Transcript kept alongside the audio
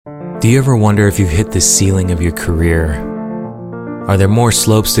Do you ever wonder if you've hit the ceiling of your career? Are there more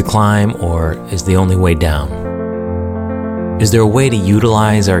slopes to climb, or is the only way down? Is there a way to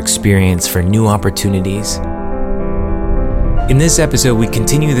utilize our experience for new opportunities? In this episode, we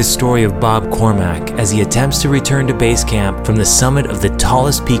continue the story of Bob Cormack as he attempts to return to base camp from the summit of the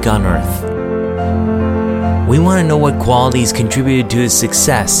tallest peak on Earth. We want to know what qualities contributed to his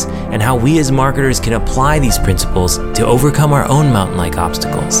success and how we as marketers can apply these principles to overcome our own mountain-like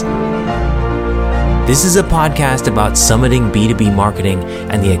obstacles. This is a podcast about summiting B2B marketing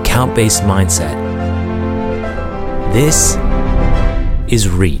and the account-based mindset. This is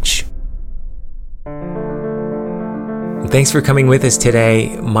Reach. Thanks for coming with us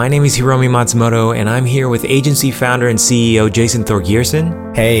today. My name is Hiromi Matsumoto, and I'm here with agency founder and CEO Jason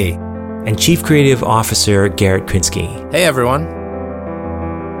Thorgierson. Hey. And Chief Creative Officer Garrett Krinsky. Hey, everyone.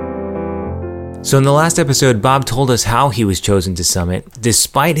 So in the last episode, Bob told us how he was chosen to summit,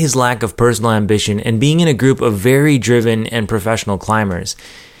 despite his lack of personal ambition and being in a group of very driven and professional climbers.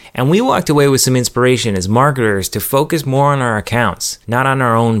 And we walked away with some inspiration as marketers to focus more on our accounts, not on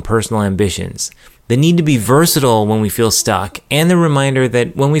our own personal ambitions. The need to be versatile when we feel stuck, and the reminder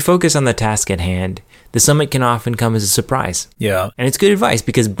that when we focus on the task at hand, the summit can often come as a surprise. Yeah. And it's good advice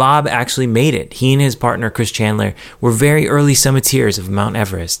because Bob actually made it. He and his partner, Chris Chandler, were very early summiteers of Mount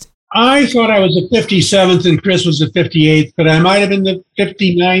Everest. I thought I was the 57th and Chris was the 58th, but I might have been the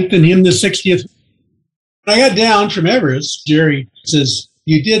 59th and him the 60th. When I got down from Everest, Jerry says,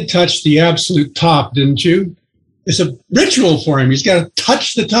 "You did touch the absolute top, didn't you?" It's a ritual for him. He's got to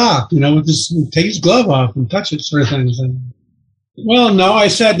touch the top, with this, take his glove off and touch it sort of thing. Well, no, I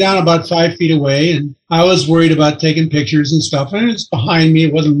sat down about 5 feet away and I was worried about taking pictures and stuff. And it's behind me.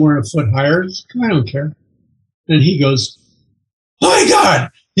 It wasn't more than a foot higher. I don't care. And he goes, "Oh my God,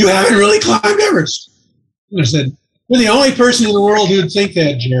 you haven't really climbed Everest." And I said, "You're the only person in the world who'd think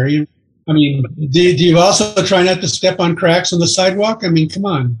that, Jerry. I mean, do you also try not to step on cracks on the sidewalk? I mean, come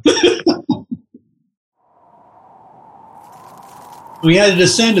on." We had to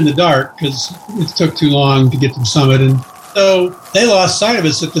descend in the dark because it took too long to get to the summit. And so they lost sight of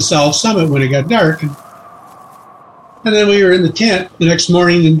us at the south summit when it got dark. And then we were in the tent the next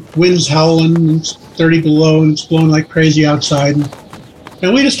morning and wind's howling and it's 30 below and it's blowing like crazy outside.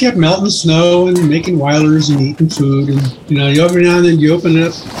 And we just kept melting snow and making Weilers and eating food. And, every now and then you open it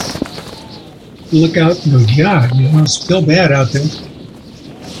up, you look out and go, God, it's still bad out there.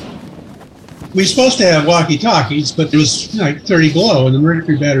 We were supposed to have walkie-talkies, but it was like 30 below and the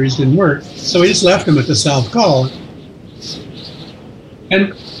mercury batteries didn't work. So we just left them at the south col.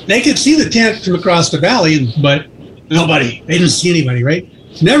 And they could see the tent from across the valley, but they didn't see anybody, right?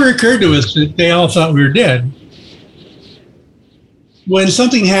 It never occurred to us that they all thought we were dead. When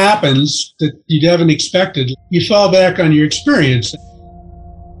something happens that you haven't expected, you fall back on your experience.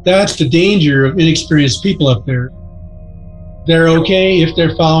 That's the danger of inexperienced people up there. They're okay if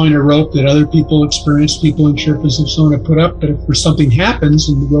they're following a rope that other people, experienced people and Sherpas and so on have put up, but if something happens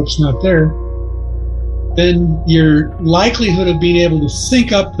and the rope's not there, then your likelihood of being able to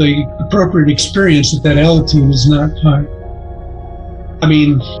sync up the appropriate experience at that altitude is not high. I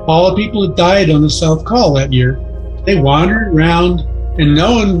mean, all the people that died on the South Col that year, they wandered around and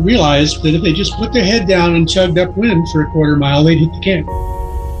no one realized that if they just put their head down and chugged upwind for a quarter mile, they'd hit the camp.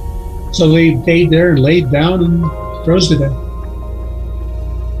 So they stayed there and laid down and froze to death.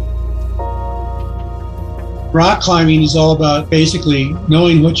 Rock climbing is all about basically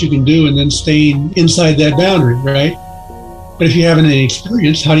knowing what you can do and then staying inside that boundary, right? But if you haven't any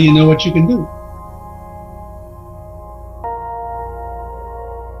experience, how do you know what you can do?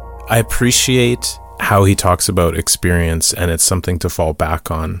 I appreciate how he talks about experience, and it's something to fall back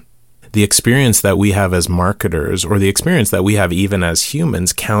on. The experience that we have as marketers, or the experience that we have even as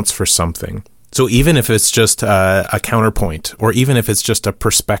humans, counts for something. So even if it's just a counterpoint, or even if it's just a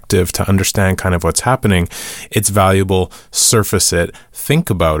perspective to understand kind of what's happening, it's valuable. Surface it, think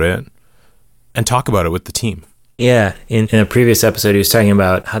about it, and talk about it with the team. Yeah, in a previous episode, he was talking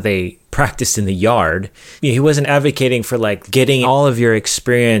about how they practiced in the yard. He wasn't advocating for getting all of your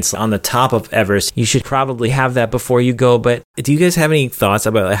experience on the top of Everest. You should probably have that before you go. But do you guys have any thoughts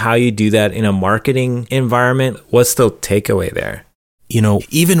about how you do that in a marketing environment? What's the takeaway there?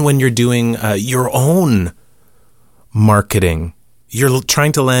 Even when you're doing your own marketing, you're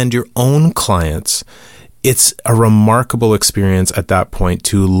trying to land your own clients, it's a remarkable experience at that point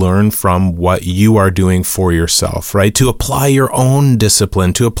to learn from what you are doing for yourself, right? To apply your own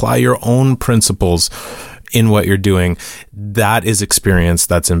discipline, to apply your own principles in what you're doing. That is experience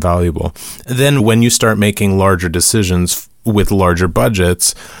that's invaluable. Then when you start making larger decisions with larger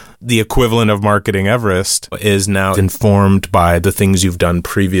budgets, the equivalent of marketing Everest is now informed by the things you've done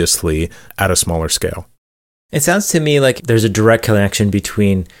previously at a smaller scale. It sounds to me like there's a direct connection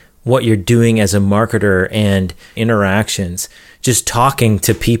between what you're doing as a marketer and interactions, just talking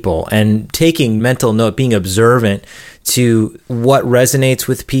to people and taking mental note, being observant to what resonates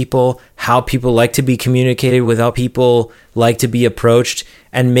with people, how people like to be communicated with, how people like to be approached,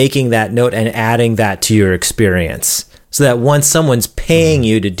 and making that note and adding that to your experience. So that once someone's paying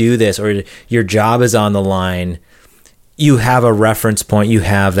you to do this or your job is on the line, you have a reference point, you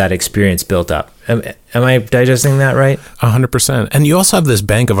have that experience built up. Am I digesting that right? 100%. And you also have this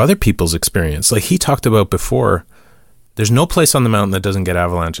bank of other people's experience. Like he talked about before, there's no place on the mountain that doesn't get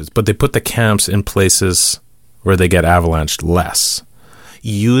avalanches, but they put the camps in places where they get avalanched less.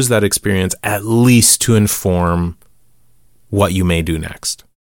 Use that experience at least to inform what you may do next.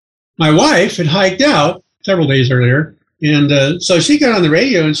 My wife had hiked out several days earlier. And so she got on the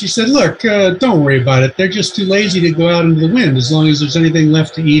radio and she said, look, don't worry about it. They're just too lazy to go out into the wind as long as there's anything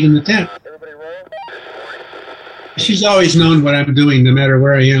left to eat in the tent. She's always known what I'm doing no matter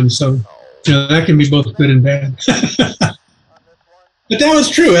where I am. So that can be both good and bad. But that was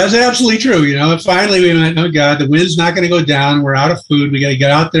true. That's absolutely true. Finally we went, oh, God, the wind's not going to go down. We're out of food. We got to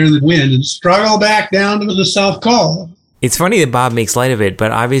get out there in the wind and struggle back down to the South Col. It's funny that Bob makes light of it,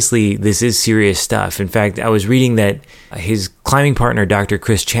 but obviously this is serious stuff. In fact, I was reading that his climbing partner, Dr.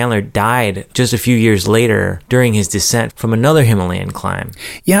 Chris Chandler, died just a few years later during his descent from another Himalayan climb.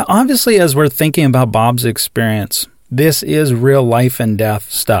 Yeah, obviously, as we're thinking about Bob's experience, this is real life and death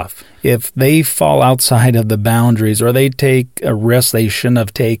stuff. If they fall outside of the boundaries or they take a risk they shouldn't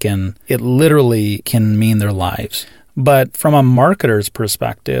have taken, it literally can mean their lives. But from a marketer's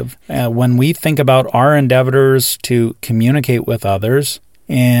perspective, when we think about our endeavors to communicate with others,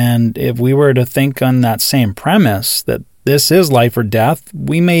 and if we were to think on that same premise that this is life or death,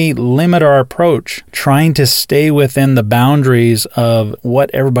 we may limit our approach, trying to stay within the boundaries of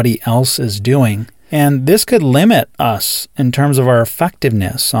what everybody else is doing. And this could limit us in terms of our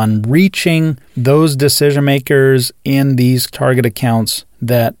effectiveness on reaching those decision makers in these target accounts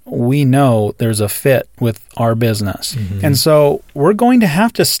that we know there's a fit with our business. Mm-hmm. And so we're going to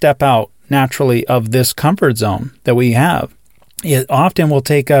have to step out naturally of this comfort zone that we have. It often will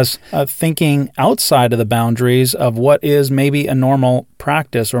take us thinking outside of the boundaries of what is maybe a normal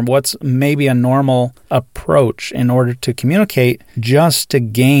practice or what's maybe a normal approach in order to communicate just to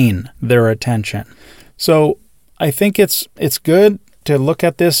gain their attention. So I think it's good to look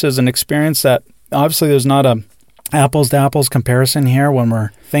at this as an experience that obviously there's not a apples to apples comparison here when we're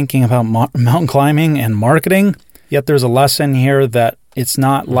thinking about mountain climbing and marketing, yet there's a lesson here that it's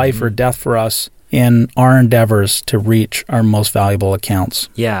not life or death for us in our endeavors to reach our most valuable accounts.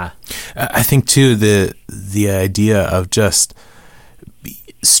 Yeah. I think too the idea of just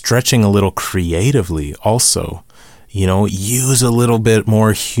stretching a little creatively also, use a little bit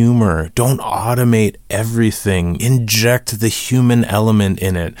more humor. Don't automate everything. Inject the human element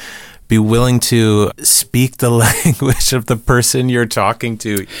in it. Be willing to speak the language of the person you're talking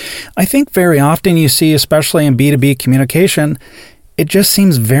to. I think very often you see, especially in B2B communication, it just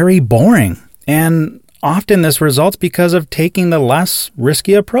seems very boring. And often this results because of taking the less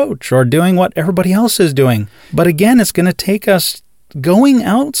risky approach or doing what everybody else is doing. But again, it's going to take us going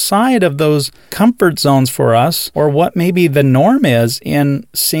outside of those comfort zones for us, or what maybe the norm is in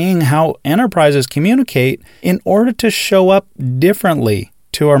seeing how enterprises communicate in order to show up differently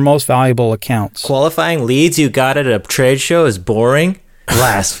to our most valuable accounts. Qualifying leads you got at a trade show is boring?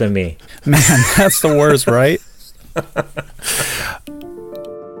 Blasphemy. Man, that's the worst, right?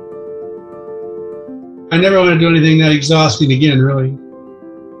 I never want to do anything that exhausting again, really.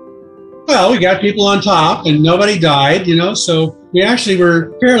 Well, we got people on top and nobody died, so we actually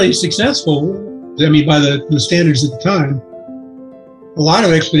were fairly successful, by the standards at the time. A lot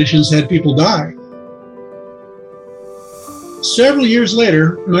of expeditions had people die. Several years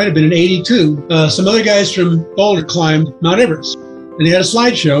later, it might have been in 82, some other guys from Boulder climbed Mount Everest, and they had a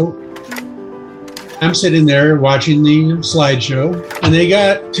slideshow. I'm sitting there watching the slideshow, and they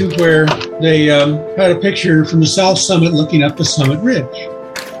got to where they had a picture from the south summit looking up the summit ridge,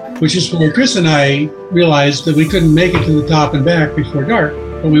 which is where Chris and I realized that we couldn't make it to the top and back before dark.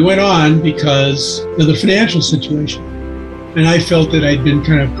 But we went on because of the financial situation, and I felt that I'd been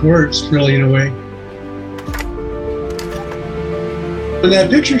kind of coerced, really, in a way. When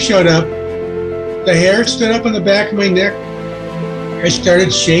that picture showed up, the hair stood up on the back of my neck. I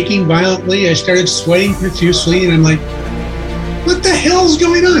started shaking violently. I started sweating profusely, and I'm like, what the hell's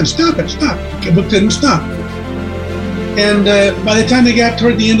going on? Stop it, stop. But couldn't stop. And by the time they got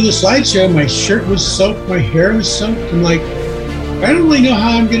toward the end of the slideshow, my shirt was soaked, my hair was soaked. I'm like, I don't really know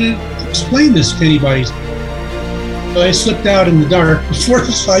how I'm going to explain this to anybody. So I slipped out in the dark before the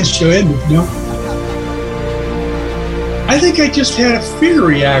slideshow ended, I think I just had a fear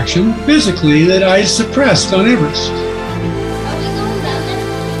reaction physically that I suppressed on Everest.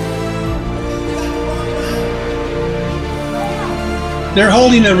 They're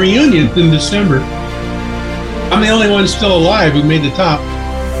holding a reunion in December. I'm the only one still alive who made the top.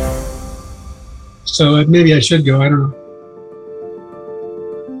 So maybe I should go, I don't know.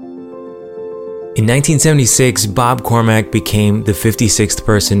 In 1976, Bob Cormack became the 56th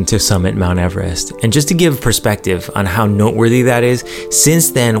person to summit Mount Everest. And just to give perspective on how noteworthy that is,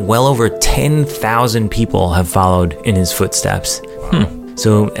 since then, well over 10,000 people have followed in his footsteps.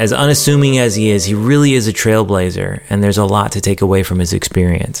 So as unassuming as he really is a trailblazer, and there's a lot to take away from his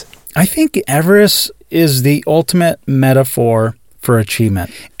experience. I think Everest is the ultimate metaphor for achievement.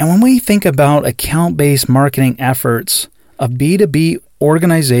 And when we think about account-based marketing efforts of B2B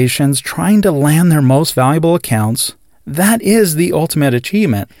organizations trying to land their most valuable accounts, that is the ultimate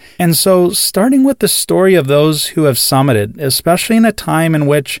achievement. And so starting with the story of those who have summited, especially in a time in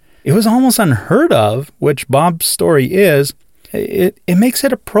which it was almost unheard of, which Bob's story is, it makes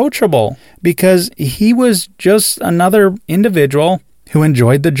it approachable because he was just another individual who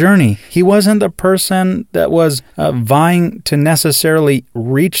enjoyed the journey. He wasn't the person that was vying to necessarily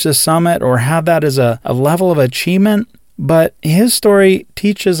reach the summit or have that as a level of achievement. But his story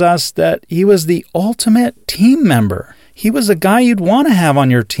teaches us that he was the ultimate team member. He was a guy you'd want to have on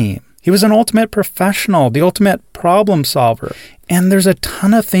your team. He was an ultimate professional, the ultimate problem solver. And there's a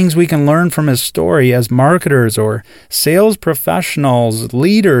ton of things we can learn from his story as marketers or sales professionals,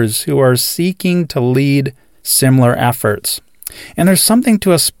 leaders who are seeking to lead similar efforts. And there's something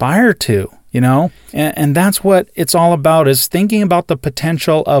to aspire to, and that's what it's all about, is thinking about the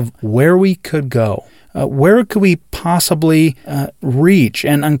potential of where we could go. Where could we possibly reach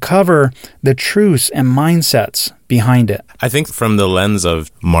and uncover the truths and mindsets behind it? I think from the lens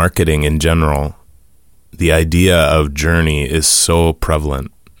of marketing in general, the idea of journey is so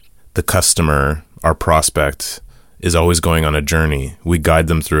prevalent. The customer, our prospect, is always going on a journey. We guide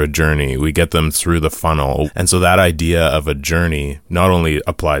them through a journey. We get them through the funnel. And so that idea of a journey not only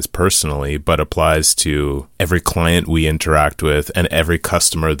applies personally, but applies to every client we interact with and every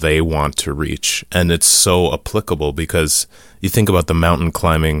customer they want to reach. And it's so applicable because you think about the mountain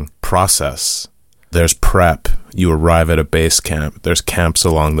climbing process. There's prep. You arrive at a base camp. There's camps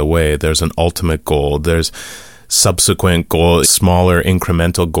along the way. There's an ultimate goal. There's subsequent goals, smaller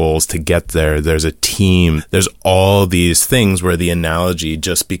incremental goals to get there. There's a team. There's all these things where the analogy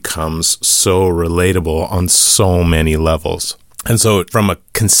just becomes so relatable on so many levels. And so from a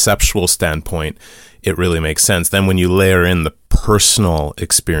conceptual standpoint, it really makes sense. Then when you layer in the personal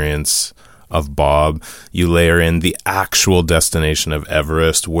experience of Bob, you layer in the actual destination of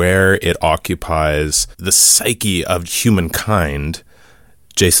Everest, where it occupies the psyche of humankind.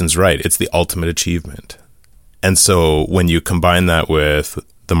 Jason's right. It's the ultimate achievement. And so when you combine that with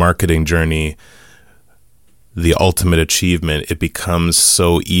the marketing journey, the ultimate achievement, it becomes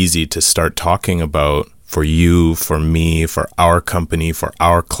so easy to start talking about for you, for me, for our company, for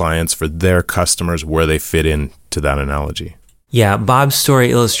our clients, for their customers, where they fit into that analogy. Yeah, Bob's story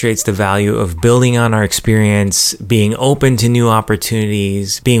illustrates the value of building on our experience, being open to new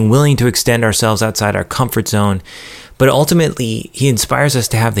opportunities, being willing to extend ourselves outside our comfort zone. But ultimately, he inspires us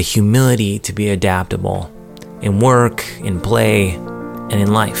to have the humility to be adaptable in work, in play, and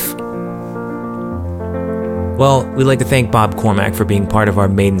in life. Well, we'd like to thank Bob Cormack for being part of our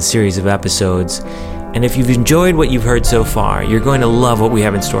maiden series of episodes. And if you've enjoyed what you've heard so far, you're going to love what we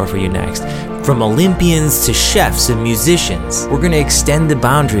have in store for you next. From Olympians to chefs and musicians, we're going to extend the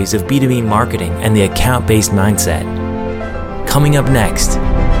boundaries of B2B marketing and the account-based mindset. Coming up next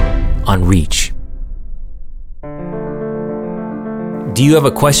on Reach. Do you have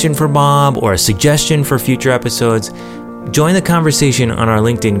a question for Bob or a suggestion for future episodes? Join the conversation on our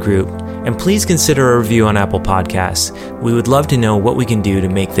LinkedIn group, and please consider a review on Apple Podcasts. We would love to know what we can do to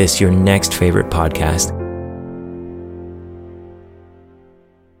make this your next favorite podcast.